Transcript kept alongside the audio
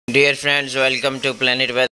Dear friends, welcome to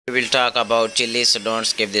Planet Weather. We will talk about Chile, so don't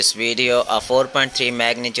skip this video. A 4.3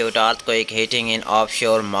 magnitude earthquake hitting in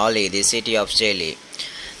offshore Mali, the city of Chile.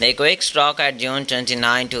 The quake struck at June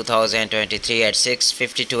 29, 2023 at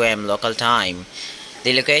 6:52 am local time.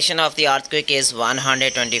 The location of the earthquake is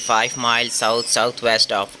 125 miles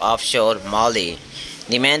south-southwest of offshore Mali.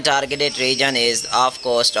 The main targeted region is off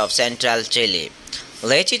coast of central Chile.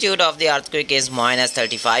 Latitude of the earthquake is minus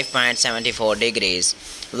 35.74 degrees.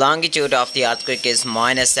 Longitude of the earthquake is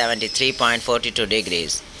minus 73.42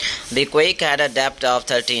 degrees. The quake had a depth of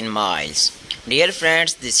 13 miles. Dear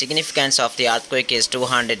friends, the significance of the earthquake is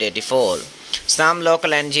 284. Some local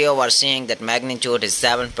NGO were saying that magnitude is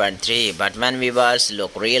 7.3, but when viewers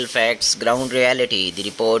look real facts, ground reality, the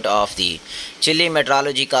report of the Chile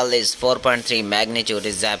meteorological is 4.3 magnitude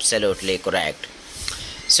is absolutely correct.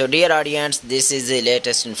 So dear audience, this is the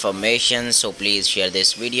latest information, so please share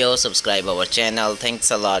this video, subscribe our channel. Thanks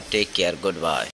a lot, take care, goodbye.